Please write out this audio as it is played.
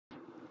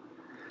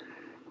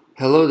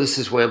Hello, this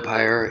is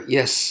Wmpyr.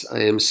 Yes, I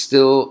am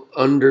still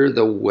under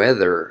the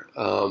weather.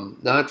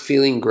 Not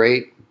feeling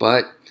great,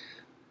 but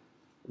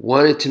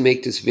wanted to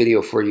make this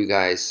video for you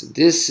guys.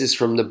 This is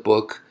from the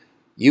book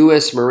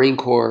U.S. Marine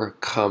Corps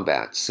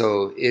Combat.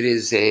 So it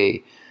is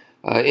a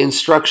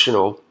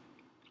instructional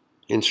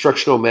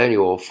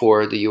manual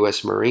for the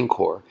U.S. Marine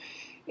Corps.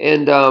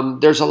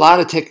 And there's a lot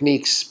of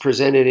techniques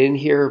presented in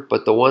here,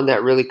 but the one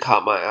that really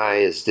caught my eye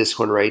is this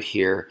one right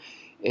here.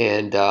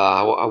 And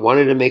I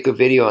wanted to make a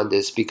video on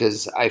this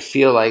because I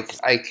feel like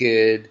I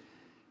could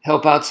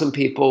help out some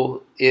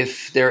people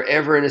if they're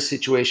ever in a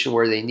situation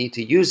where they need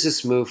to use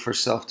this move for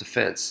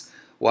self-defense.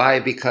 Why?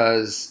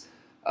 Because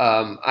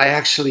I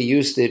actually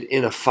used it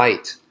in a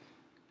fight.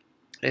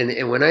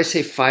 And when I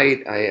say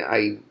fight,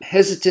 I'm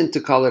hesitant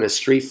to call it a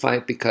street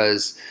fight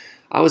because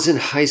I was in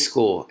high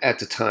school at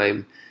the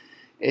time.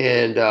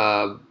 And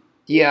I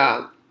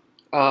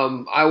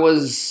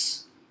was...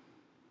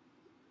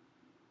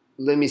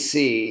 Let me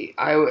see.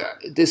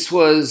 This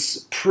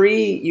was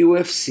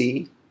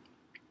pre-UFC.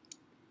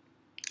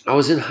 I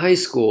was in high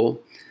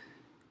school,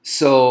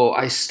 so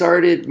I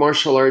started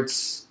martial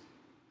arts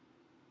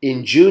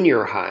in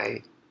junior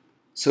high.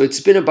 So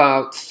it's been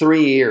about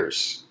 3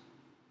 years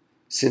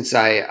since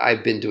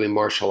I've been doing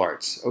martial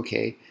arts.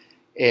 Okay,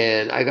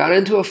 and I got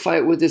into a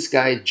fight with this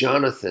guy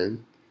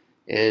Jonathan,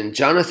 and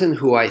Jonathan,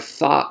 who I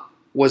thought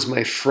was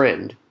my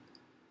friend,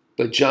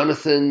 but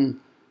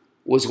Jonathan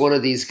was one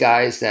of these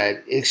guys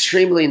that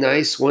extremely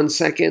nice 1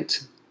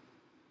 second,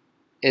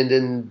 and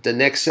then the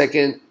next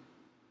second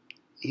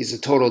he's a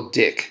total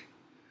dick.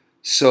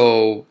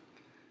 So,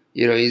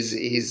 you know,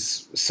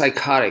 he's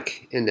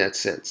psychotic in that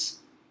sense.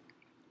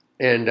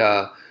 And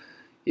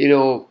you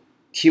know,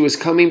 he was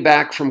coming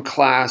back from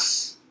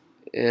class,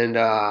 and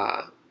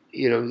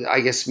you know,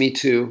 I guess me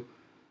too.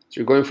 So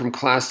we're going from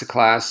class to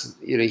class.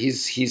 You know,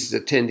 he's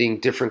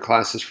attending different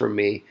classes from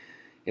me.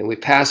 And we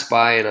passed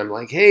by, and I'm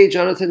like, "Hey,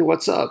 Jonathan,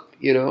 what's up?"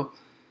 You know,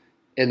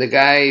 and the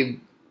guy,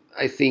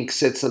 I think,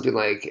 said something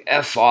like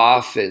 "F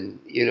off" and,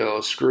 you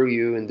know, "Screw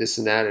you" and this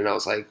and that. And I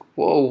was like,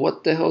 "Whoa,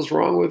 what the hell's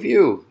wrong with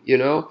you?" You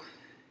know,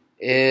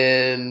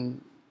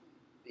 and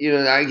you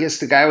know, I guess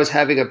the guy was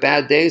having a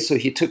bad day, so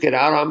he took it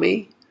out on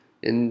me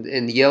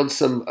and yelled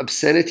some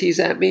obscenities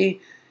at me,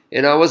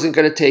 and I wasn't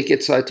going to take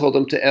it, so I told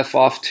him to F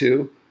off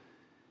too.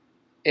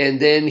 And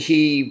then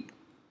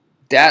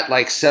that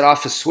like set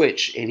off a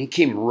switch, and he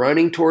came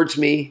running towards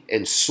me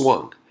and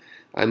swung.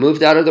 I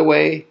moved out of the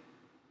way.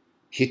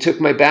 He took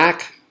my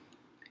back,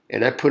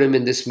 and I put him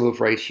in this move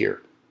right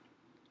here.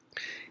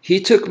 He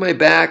took my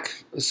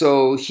back,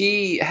 so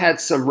he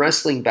had some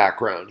wrestling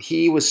background.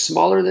 He was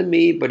smaller than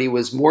me, but he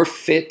was more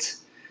fit.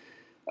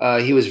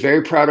 He was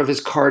very proud of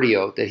his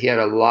cardio, that he had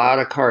a lot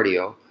of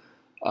cardio.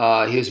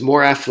 He was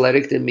more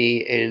athletic than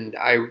me, and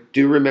I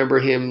do remember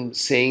him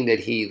saying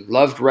that he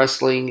loved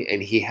wrestling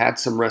and he had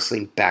some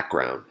wrestling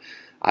background.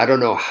 I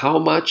don't know how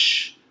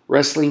much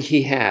wrestling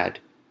he had,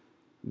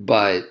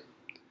 but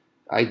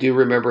I do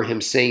remember him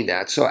saying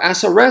that. So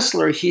as a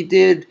wrestler, he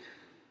did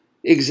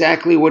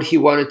exactly what he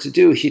wanted to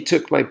do. He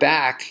took my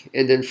back,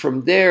 and then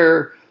from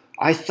there,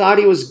 I thought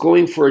he was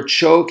going for a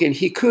choke, and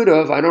he could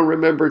have. I don't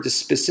remember the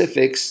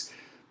specifics,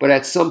 but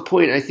at some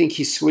point, I think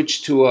he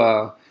switched to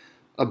a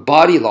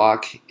body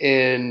lock,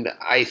 and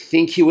I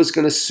think he was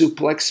going to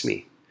suplex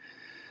me.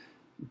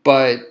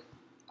 But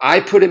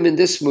I put him in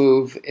this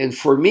move, and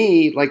for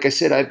me, like I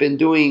said, I've been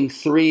doing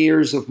 3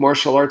 years of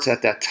martial arts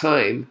at that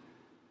time,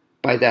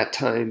 by that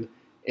time,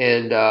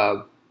 and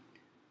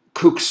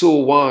Kuk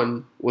Sul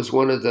Wan was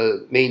one of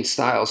the main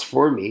styles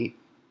for me.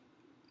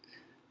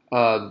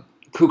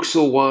 Kuk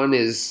Sul Wan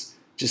is,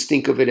 just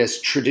think of it as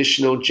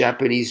traditional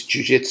Japanese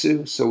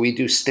jiu-jitsu, so we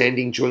do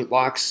standing joint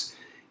locks.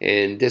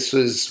 And this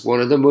was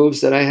one of the moves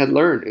that I had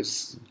learned. It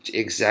was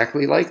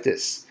exactly like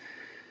this.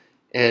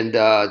 And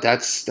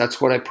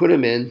that's what I put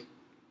him in.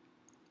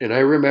 And I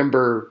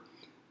remember,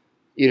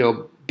 you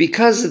know,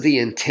 because of the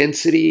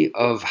intensity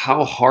of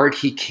how hard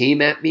he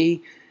came at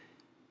me,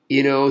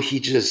 you know, he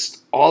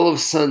just all of a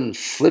sudden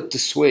flipped a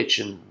switch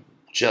and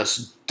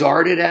just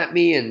darted at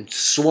me and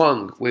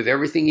swung with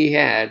everything he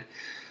had.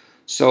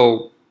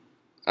 So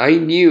I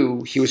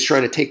knew he was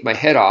trying to take my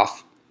head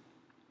off.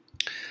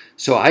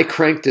 So I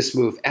cranked this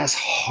move as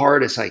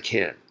hard as I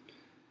can.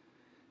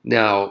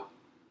 Now,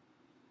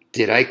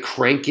 did I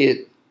crank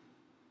it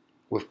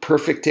with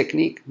perfect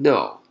technique?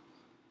 No.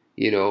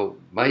 You know,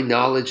 my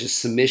knowledge of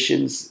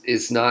submissions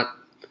is not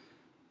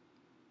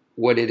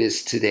what it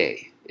is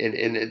today.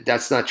 And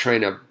that's not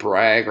trying to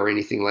brag or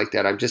anything like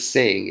that. I'm just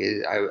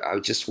saying I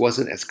just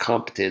wasn't as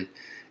competent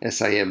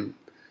as I am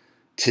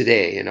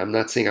today. And I'm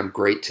not saying I'm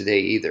great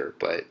today either,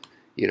 but,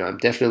 you know, I'm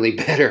definitely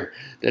better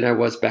than I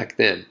was back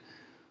then.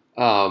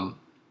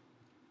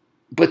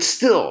 But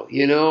still,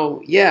 you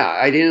know, yeah,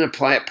 I didn't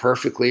apply it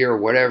perfectly or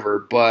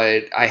whatever,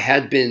 but I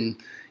had been,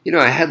 you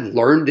know, I had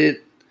learned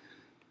it,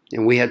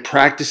 and we had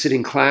practiced it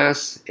in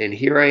class, and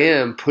here I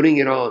am putting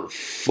it on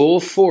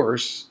full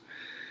force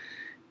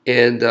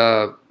and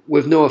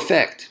with no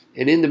effect.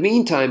 And in the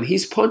meantime,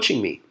 he's punching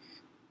me.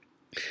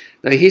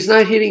 Now, he's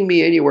not hitting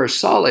me anywhere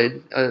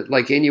solid,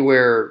 like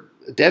anywhere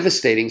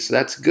devastating, so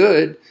that's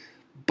good.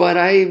 But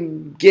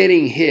I'm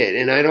getting hit,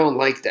 and I don't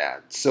like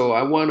that. So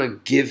I want to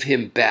give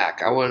him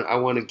back. I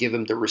want to give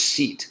him the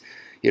receipt.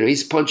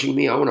 He's punching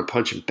me. I want to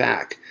punch him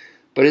back.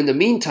 But in the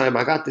meantime,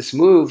 I got this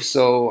move,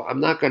 so I'm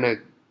not going to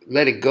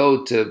let it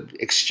go to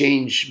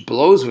exchange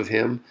blows with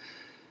him.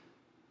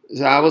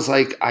 So I was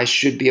like, I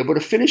should be able to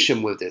finish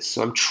him with this.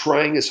 So I'm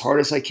trying as hard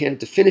as I can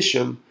to finish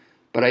him,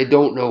 but I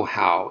don't know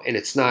how, and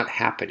it's not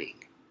happening.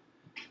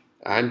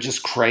 I'm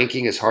just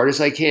cranking as hard as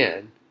I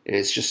can, and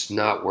it's just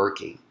not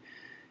working.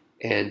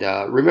 And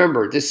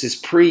remember, this is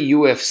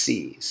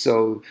pre-UFC.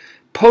 So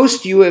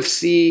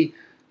post-UFC,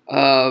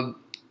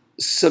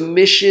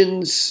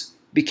 submissions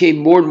became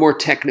more and more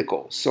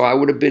technical. So I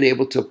would have been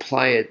able to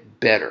apply it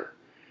better.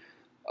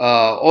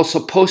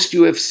 Also,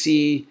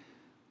 post-UFC,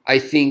 I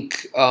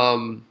think,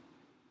 been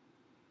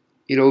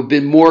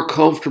more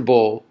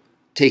comfortable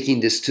taking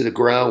this to the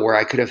ground where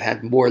I could have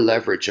had more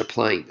leverage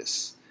applying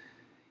this.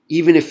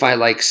 Even if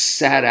I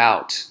sat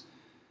out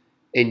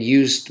and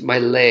used my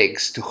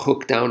legs to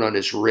hook down on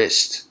his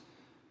wrist,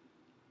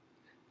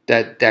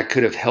 that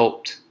could have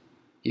helped,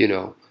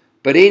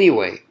 But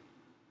anyway,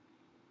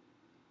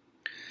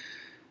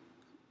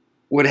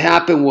 what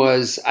happened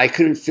was I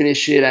couldn't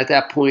finish it. At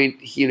that point,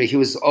 he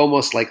was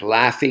almost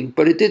laughing,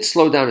 but it did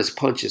slow down his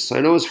punches. So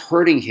I know it was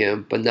hurting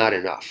him, but not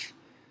enough.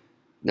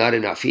 Not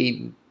enough.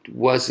 He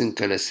wasn't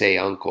going to say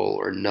uncle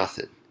or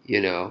nothing,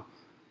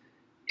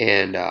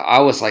 And I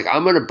was like,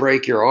 I'm going to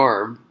break your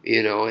arm,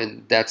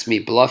 and that's me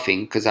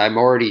bluffing because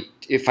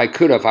if I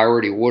could have, I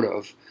already would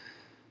have.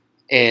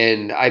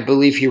 And I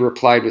believe he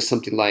replied with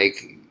something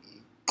like,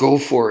 go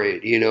for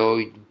it,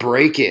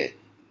 break it.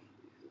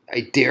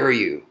 I dare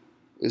you.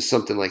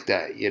 Something like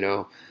that,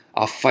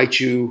 I'll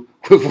fight you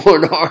with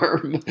one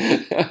arm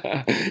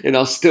and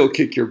I'll still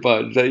kick your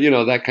butt.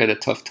 That kind of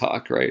tough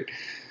talk, right?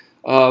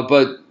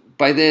 But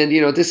by then,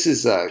 this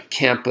is a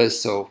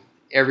campus, so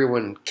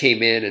everyone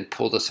came in and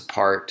pulled us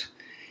apart.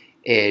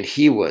 And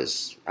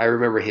I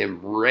remember him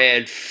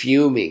red,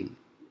 fuming,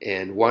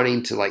 and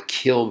wanting to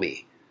kill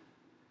me.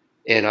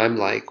 And I'm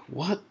like,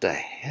 what the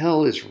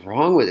hell is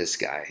wrong with this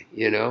guy,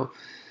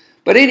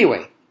 But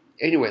anyway,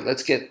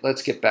 let's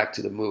get back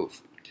to the move.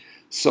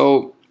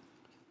 So,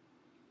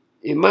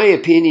 in my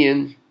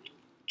opinion,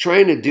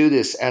 trying to do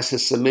this as a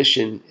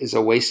submission is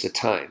a waste of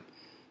time.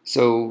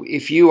 So,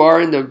 if you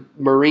are in the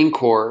Marine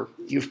Corps,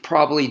 you've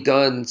probably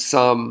done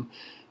some,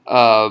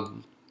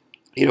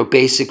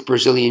 basic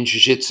Brazilian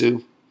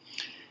Jiu-Jitsu.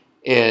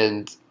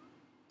 And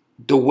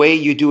the way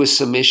you do a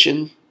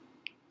submission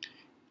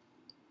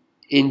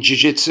in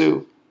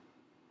Jiu-Jitsu,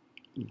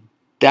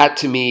 that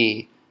to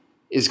me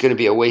is going to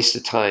be a waste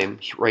of time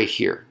right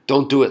here.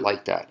 Don't do it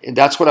like that. And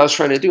that's what I was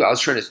trying to do. I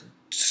was trying to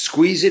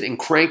squeeze it and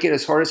crank it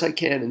as hard as I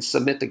can and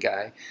submit the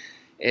guy.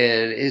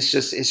 And it's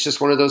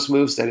just one of those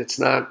moves that it's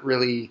not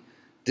really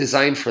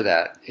designed for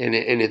that. And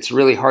it's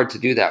really hard to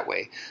do that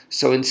way.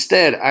 So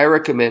instead, I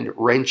recommend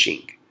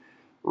wrenching.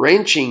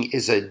 Wrenching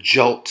is a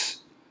jolt.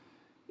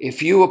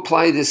 If you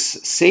apply this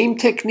same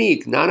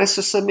technique, not as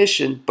a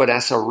submission, but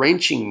as a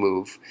wrenching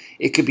move,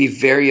 it could be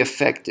very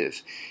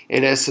effective.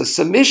 And as a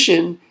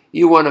submission,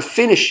 you want to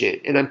finish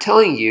it. And I'm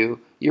telling you,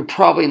 you're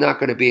probably not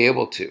going to be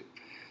able to.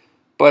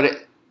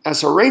 But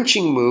as a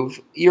wrenching move,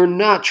 you're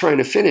not trying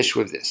to finish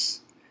with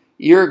this.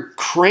 You're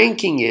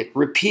cranking it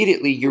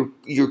repeatedly.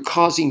 You're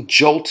causing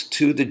jolt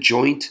to the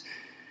joint.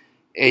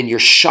 And you're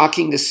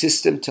shocking the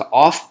system to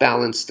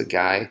off-balance the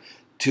guy,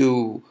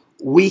 to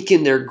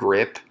weaken their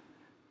grip,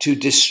 to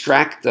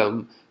distract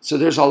them. So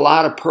there's a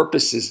lot of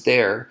purposes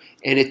there,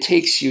 and it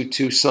takes you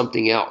to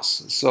something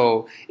else.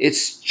 So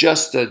it's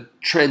just a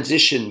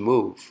transition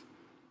move,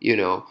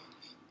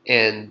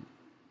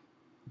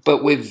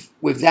 But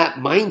with that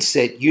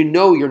mindset,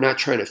 you're not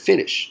trying to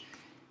finish.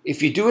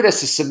 If you do it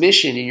as a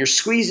submission and you're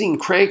squeezing,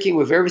 cranking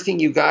with everything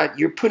you got,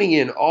 you're putting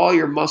in all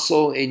your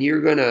muscle and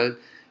you're going to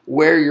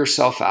wear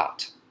yourself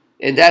out.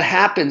 And that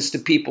happens to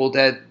people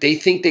that they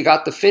think they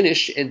got the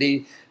finish and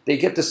they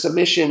get the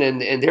submission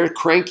and they're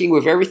cranking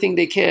with everything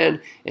they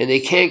can and they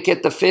can't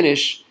get the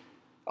finish.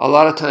 A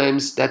lot of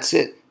times, that's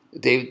it.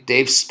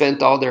 They've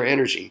spent all their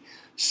energy.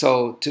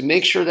 So to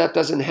make sure that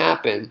doesn't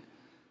happen,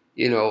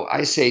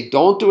 I say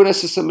don't do it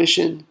as a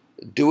submission,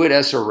 do it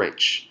as a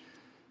wrench.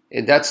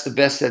 And that's the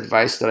best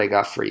advice that I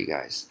got for you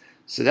guys.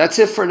 So that's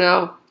it for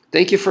now.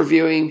 Thank you for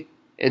viewing,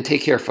 and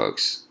take care,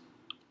 folks.